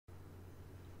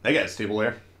Hey guys, Table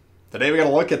here. Today we got to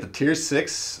look at the Tier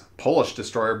 6 Polish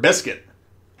Destroyer Biscuit.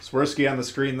 Swirsky on the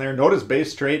screen there. Notice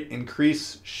base trait,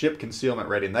 increase ship concealment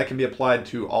rating. That can be applied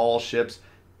to all ships.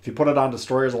 If you put it on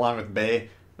destroyers along with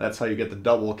Bay, that's how you get the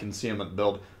double concealment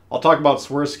build. I'll talk about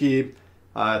Swirsky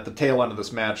at the tail end of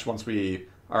this match once we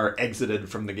are exited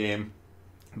from the game.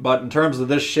 But in terms of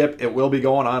this ship, it will be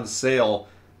going on sale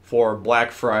for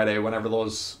Black Friday whenever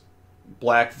those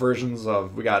black versions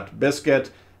of, we got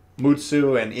Biscuit,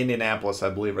 Mutsu, and Indianapolis, I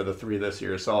believe, are the three this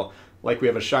year. So, like we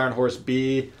have a Shiren Horse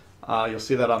B, you'll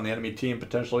see that on the enemy team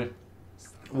potentially.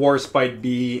 Warspite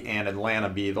B and Atlanta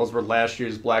B. Those were last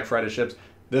year's Black Friday ships.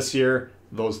 This year,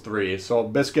 those three. So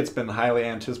Biscuit's been highly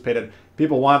anticipated.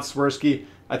 People want Swirsky.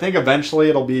 I think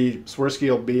eventually Swirsky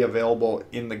will be available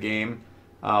in the game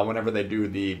whenever they do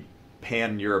the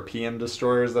pan-European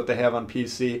destroyers that they have on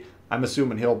PC. I'm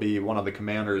assuming he'll be one of the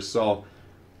commanders. So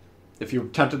if you're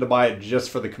tempted to buy it just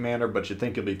for the commander, but you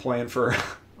think you'll be playing for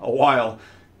a while,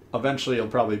 eventually you'll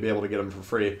probably be able to get him for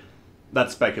free.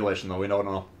 That's speculation, though. We don't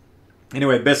know.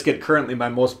 Anyway, Biscuit, currently my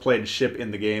most played ship in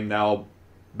the game. Now,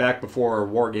 back before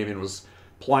Wargaming was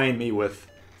plying me with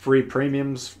free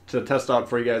premiums to test out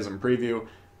for you guys in preview,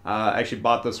 I actually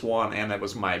bought this one, and it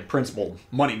was my principal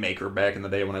moneymaker back in the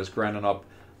day when I was grinding up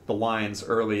the lines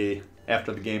early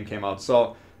after the game came out.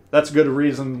 So that's a good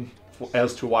reason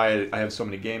as to why I have so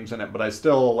many games in it, but I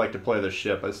still like to play this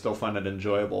ship. I still find it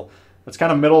enjoyable. It's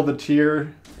kind of middle of the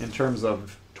tier in terms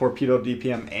of torpedo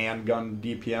DPM and gun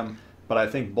DPM, but I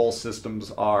think both systems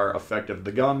are effective.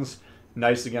 The guns,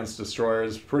 nice against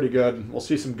destroyers, pretty good. We'll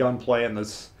see some gunplay in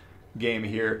this game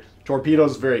here.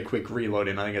 Torpedoes, very quick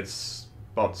reloading. I think it's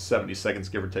about 70 seconds,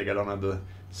 give or take. I don't have the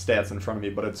stats in front of me,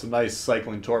 but it's a nice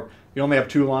cycling torp. You only have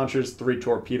 2 launchers, 3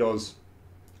 torpedoes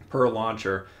per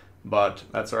launcher, but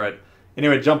that's all right.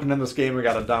 Anyway, jumping in this game, we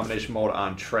got a domination mode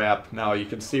on trap. Now you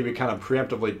can see we kind of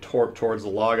preemptively torp towards the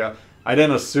Laga. I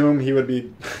didn't assume he would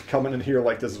be coming in here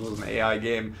like this was an AI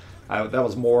game. That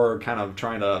was more kind of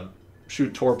trying to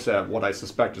shoot torps at what I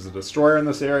suspect is a destroyer in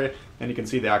this area. And you can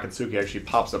see the Akatsuki actually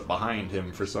pops up behind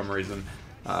him for some reason.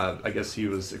 I guess he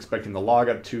was expecting the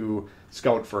Laga to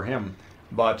scout for him.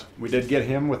 But we did get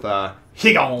him with a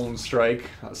Higon strike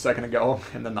a second ago.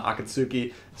 And then the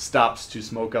Akatsuki stops to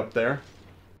smoke up there.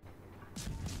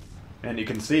 And you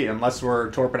can see, unless we're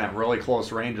torping at really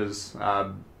close ranges,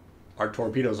 our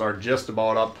torpedoes are just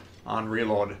about up on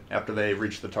reload after they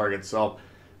reach the target. So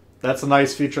that's a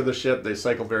nice feature of the ship. They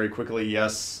cycle very quickly.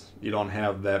 Yes, you don't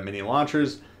have that many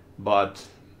launchers, but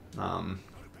you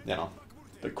know,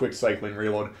 the quick cycling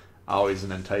reload, always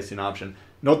an enticing option.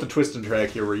 Note the twist and track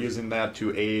here. We're using that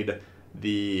to aid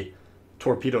the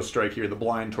torpedo strike here, the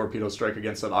blind torpedo strike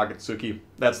against that Akatsuki.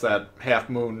 That's that half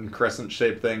moon crescent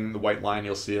shaped thing, the white line,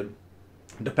 you'll see it,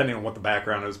 depending on what the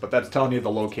background is, but that's telling you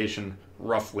the location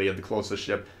roughly of the closest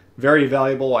ship. Very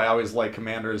valuable. I always like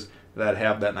commanders that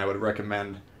have that, and I would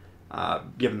recommend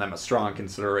giving them a strong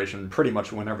consideration pretty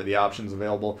much whenever the option's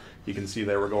available. You can see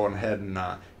there we're going ahead and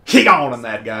kick on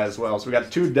that guy as well. So we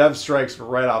got 2 dev strikes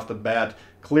right off the bat.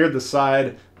 Cleared the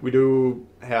side. We do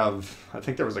have, I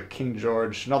think there was a King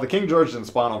George. No, the King George didn't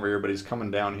spawn over here, but he's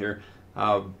coming down here.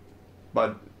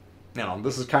 But, you know,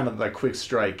 this is kind of the quick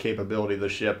strike capability of the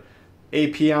ship.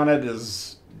 AP on it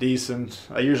is decent.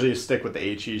 I usually stick with the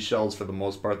HE shells for the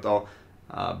most part, though.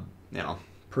 You know,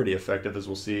 pretty effective, as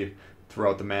we'll see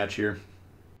throughout the match here.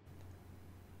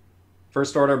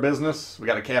 First order of business, we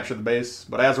got to capture the base,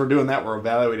 but as we're doing that, we're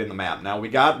evaluating the map. Now, we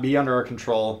got B under our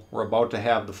control. We're about to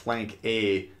have the flank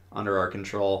A under our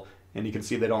control, and you can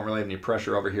see they don't really have any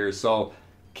pressure over here. So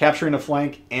capturing the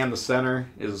flank and the center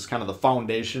is kind of the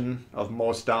foundation of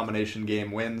most domination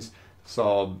game wins.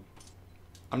 So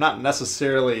I'm not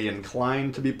necessarily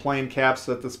inclined to be playing caps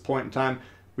at this point in time.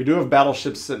 We do have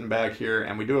battleships sitting back here,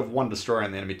 and we do have 1 destroyer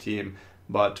on the enemy team,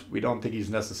 but we don't think he's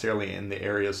necessarily in the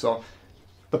area. So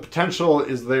the potential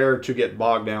is there to get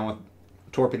bogged down with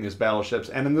torping these battleships,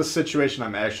 and in this situation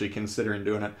I'm actually considering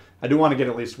doing it. I do want to get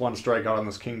at least 1 strike out on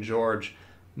this King George,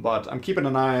 but I'm keeping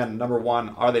an eye on, number 1,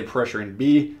 are they pressuring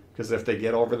B? Because if they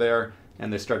get over there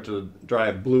and they start to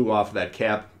drive blue off of that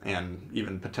cap and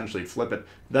even potentially flip it,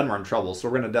 then we're in trouble. So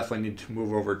we're going to definitely need to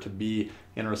move over to B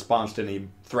in response to any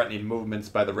threatening movements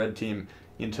by the red team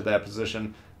into that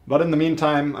position. But in the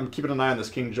meantime, I'm keeping an eye on this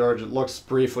King George. It looks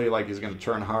briefly like he's going to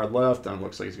turn hard left, and it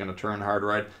looks like he's going to turn hard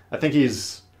right. I think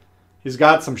he's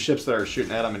got some ships that are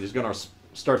shooting at him, and he's going to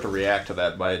start to react to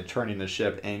that by turning the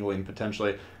ship, angling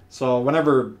potentially. So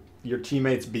whenever your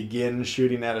teammates begin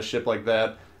shooting at a ship like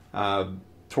that,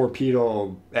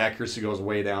 torpedo accuracy goes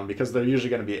way down because they're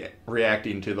usually going to be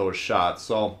reacting to those shots.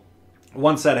 So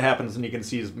once that happens, and you can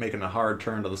see he's making a hard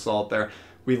turn to the salt there,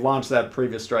 we launched that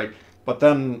previous strike. But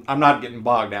then I'm not getting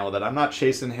bogged down with it. I'm not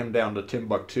chasing him down to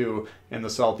Timbuktu in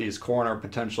the southeast corner,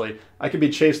 potentially. I could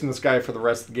be chasing this guy for the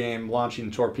rest of the game,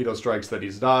 launching torpedo strikes that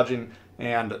he's dodging,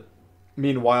 and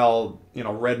meanwhile,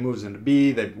 red moves into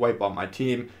B, they wipe out my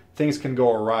team. Things can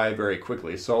go awry very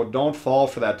quickly. So don't fall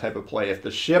for that type of play. If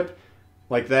the ship,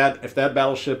 like that, if that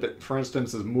battleship, for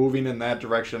instance, is moving in that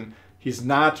direction, he's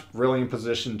not really in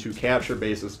position to capture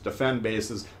bases, defend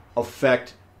bases,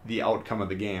 affect the outcome of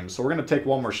the game. So we're going to take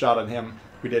one more shot at him.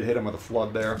 We did hit him with a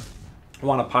flood there. I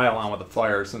want to pile on with the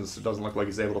fire since it doesn't look like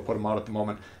he's able to put him out at the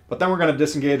moment. But then we're going to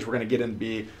disengage. We're going to get in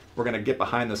B. We're going to get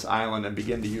behind this island and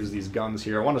begin to use these guns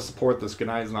here. I want to support this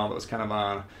Gneisenau that was kind of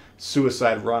on a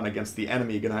suicide run against the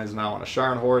enemy Gneisenau on a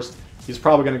Scharnhorst. He's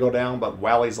probably going to go down, but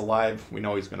while he's alive, we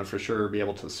know he's going to for sure be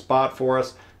able to spot for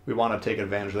us. We want to take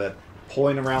advantage of that.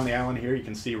 Pulling around the island here, you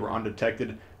can see we're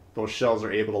undetected. Those shells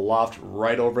are able to loft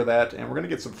right over that, and we're going to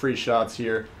get some free shots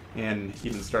here and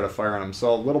even start a fire on them.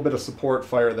 So a little bit of support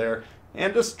fire there,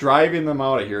 and just driving them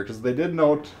out of here, because they did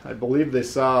note, I believe they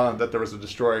saw that there was a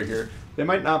destroyer here. They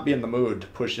might not be in the mood to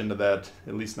push into that,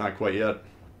 at least not quite yet.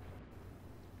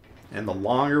 And the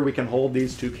longer we can hold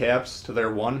these two caps to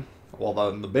their one,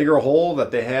 well, the bigger hole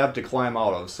that they have to climb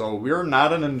out of. So we're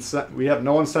not we have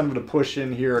no incentive to push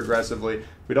in here aggressively.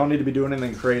 We don't need to be doing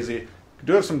anything crazy. We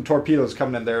do have some torpedoes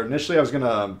coming in there. Initially, I was going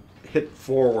to hit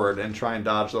forward and try and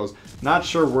dodge those. Not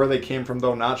sure where they came from,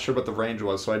 though. Not sure what the range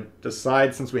was. So I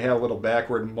decide, since we have a little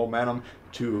backward momentum,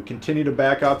 to continue to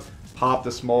back up, pop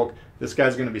the smoke. This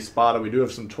guy's going to be spotted. We do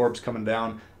have some torps coming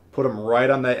down. Put him right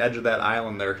on the edge of that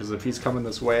island there, because if he's coming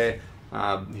this way,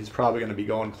 he's probably going to be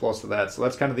going close to that. So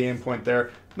that's kind of the aim point there.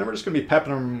 And then we're just going to be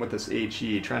pepping him with this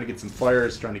HE, trying to get some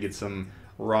fires, trying to get some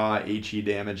raw HE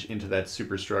damage into that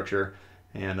superstructure.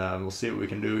 And we'll see what we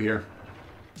can do here.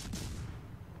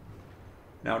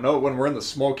 Now note, when we're in the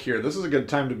smoke here, this is a good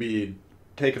time to be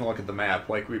taking a look at the map.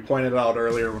 Like we pointed out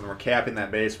earlier, when we're capping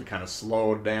that base, we kind of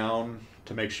slowed down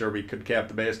to make sure we could cap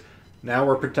the base. Now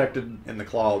we're protected in the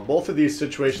cloud. Both of these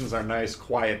situations are nice,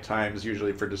 quiet times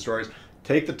usually for destroyers.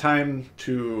 Take the time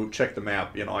to check the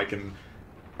map.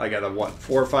 I got a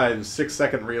 4, 5, 6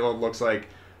 second reload, looks like.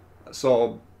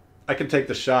 So I can take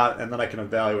the shot and then I can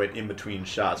evaluate in between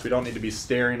shots. We don't need to be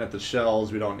staring at the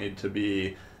shells. We don't need to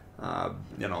be,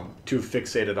 too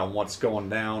fixated on what's going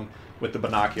down with the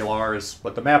binoculars.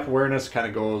 But the map awareness kind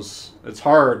of goes, it's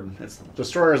hard.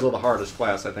 Destroyers are the hardest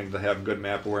class, I think, to have good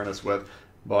map awareness with.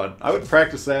 But I would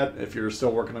practice that if you're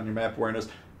still working on your map awareness.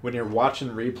 When you're watching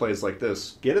replays like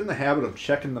this, get in the habit of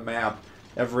checking the map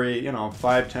every,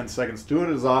 5-10 seconds. Do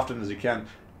it as often as you can.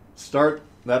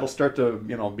 That'll start to,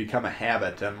 become a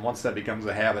habit. And once that becomes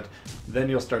a habit, then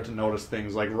you'll start to notice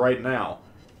things like right now.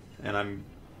 And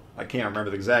I can't remember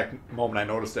the exact moment I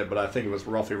noticed it, but I think it was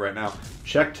roughly right now.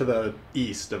 Check to the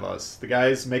east of us. The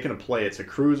guy's making a play. It's a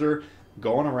cruiser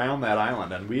going around that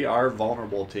island, and we are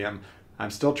vulnerable to him. I'm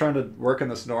still trying to work on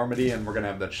this Normandy, and we're going to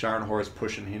have that Scharnhorst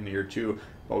pushing in here too.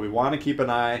 But we want to keep an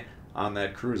eye on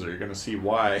that cruiser. You're going to see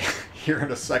why here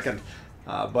in a second.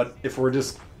 But if we're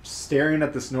just staring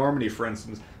at this Normandy, for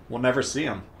instance, we'll never see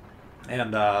him.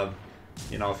 And,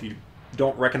 if you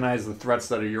don't recognize the threats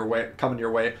that are coming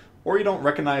your way, or you don't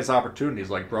recognize opportunities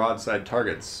like broadside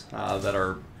targets that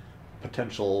are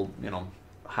potential,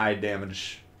 high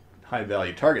damage, high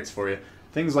value targets for you,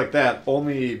 things like that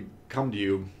only come to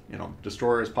you,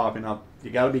 destroyers popping up.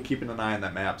 You got to be keeping an eye on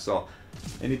that map. So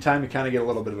anytime you kind of get a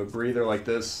little bit of a breather like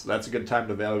this, that's a good time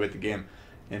to evaluate the game.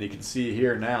 And you can see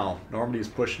here now, Normandy's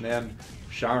pushing in,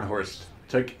 Scharnhorst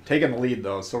taking the lead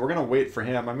though. So we're going to wait for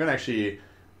him. I'm going to actually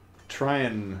try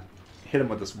and hit him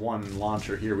with this one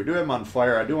launcher here. We do have him on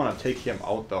fire. I do want to take him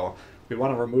out though. We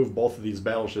want to remove both of these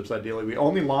battleships ideally. We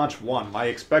only launch one. My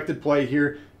expected play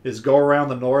here is go around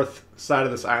the north side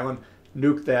of this island,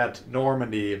 nuke that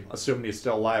Normandy, assuming he's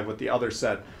still alive, with the other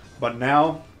set. But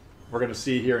now we're going to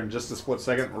see here in just a split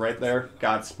second, right there,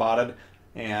 got spotted.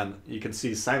 And you can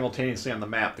see simultaneously on the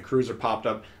map, the cruiser popped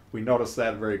up. We noticed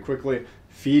that very quickly.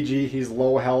 Fiji, he's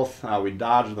low health. We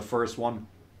dodged the first one.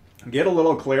 Get a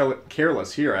little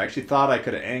careless here. I actually thought I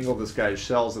could angle this guy's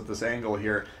shells at this angle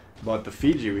here. But the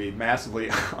Fiji, we massively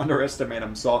underestimate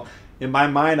him. So in my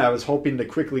mind, I was hoping to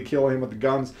quickly kill him with the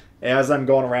guns as I'm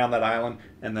going around that island,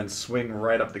 and then swing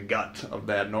right up the gut of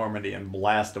that Normandy and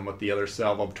blast him with the other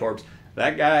salvo of torps.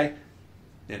 That guy,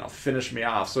 finished me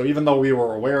off. So even though we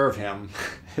were aware of him,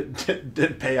 it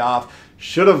did pay off.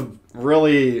 Should have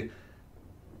really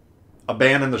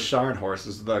abandoned the Scharnhorst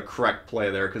is the correct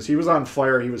play there, because he was on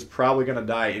fire. He was probably going to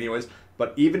die anyways.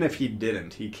 But even if he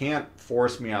didn't, he can't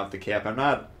force me off the cap. I'm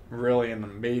not really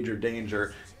in major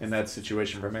danger in that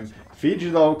situation from him. Fiji,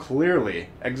 though, clearly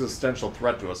existential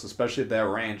threat to us, especially at that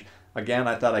range. Again,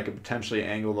 I thought I could potentially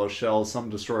angle those shells. Some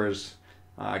destroyers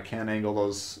can angle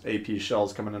those AP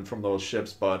shells coming in from those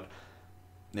ships, but,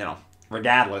 you know,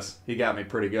 regardless, he got me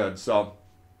pretty good. So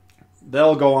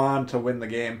they'll go on to win the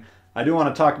game. I do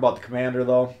want to talk about the commander,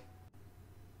 though.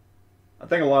 I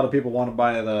think a lot of people want to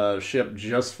buy the ship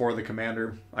just for the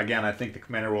commander. Again, I think the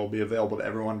commander will be available to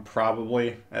everyone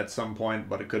probably at some point,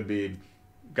 but it could be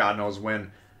God knows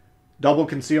when. Double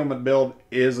concealment build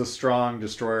is a strong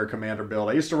destroyer commander build.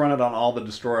 I used to run it on all the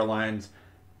destroyer lines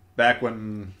back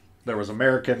when there was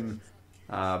American,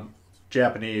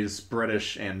 Japanese,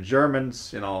 British, and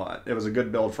Germans. You know, it was a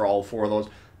good build for all four of those.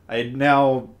 I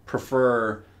now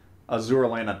prefer Azur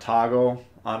Lane Atago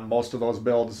on most of those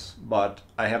builds, but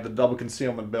I have the double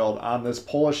concealment build on this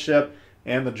Polish ship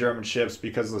and the German ships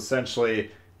because essentially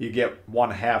you get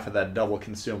one half of that double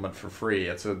concealment for free.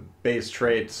 It's a base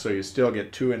trait, so you still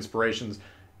get 2 inspirations,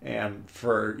 and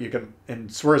in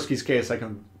Swirsky's case, I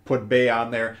can put Bay on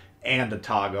there and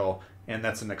Atago, and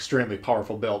that's an extremely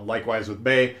powerful build. Likewise with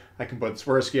Bay, I can put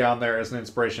Swirsky on there as an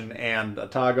inspiration and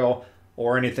Atago,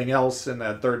 or anything else in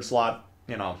that third slot.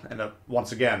 You know, and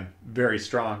once again, very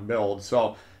strong build.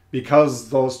 So because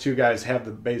those two guys have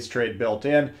the base trade built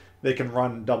in, they can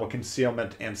run double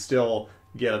concealment and still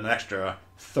get an extra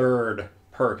third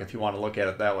perk if you want to look at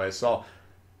it that way. So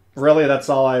really, that's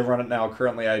all I run it now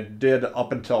currently. I did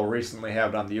up until recently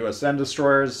have it on the USN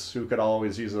destroyers, who could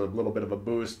always use a little bit of a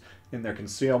boost in their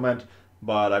concealment,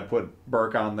 but I put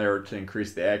Burke on there to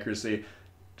increase the accuracy.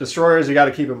 Destroyers, you got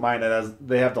to keep in mind that as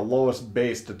they have the lowest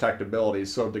base detectability,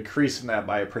 so decreasing that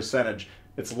by a percentage,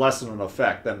 it's less of an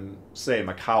effect than, say,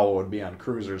 Macau would be on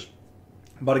cruisers.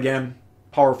 But again,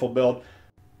 powerful build.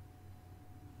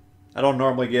 I don't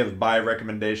normally give buy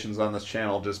recommendations on this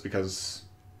channel just because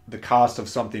the cost of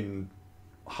something,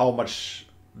 how much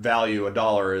value a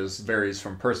dollar is, varies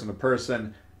from person to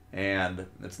person, and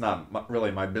it's not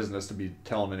really my business to be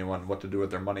telling anyone what to do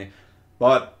with their money.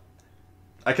 But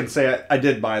I can say I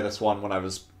did buy this one when I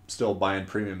was still buying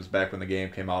premiums back when the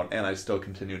game came out, and I still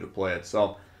continue to play it.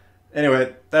 So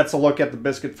anyway, that's a look at the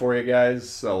biscuit for you guys.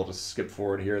 So we'll just skip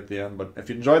forward here at the end. But if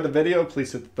you enjoyed the video,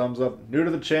 please hit the thumbs up. New to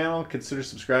the channel, consider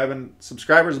subscribing.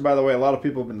 Subscribers, by the way, a lot of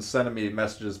people have been sending me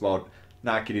messages about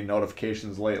not getting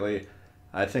notifications lately.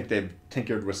 I think they've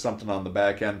tinkered with something on the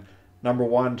back end. Number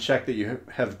 1, check that you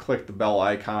have clicked the bell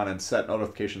icon and set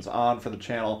notifications on for the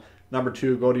channel. Number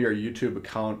 2, go to your YouTube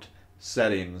account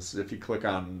settings. If you click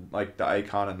on like the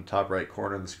icon in the top right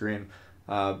corner of the screen,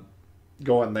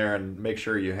 go in there and make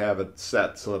sure you have it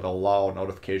set so it'll allow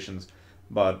notifications.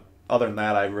 But other than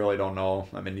that, I really don't know.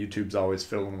 I mean, YouTube's always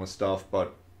filling with stuff.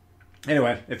 But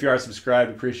anyway, if you are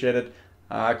subscribed, appreciate it.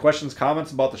 Questions,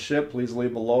 comments about the ship, please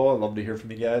leave below. I'd love to hear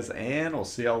from you guys, and we'll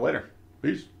see y'all later.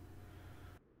 Peace.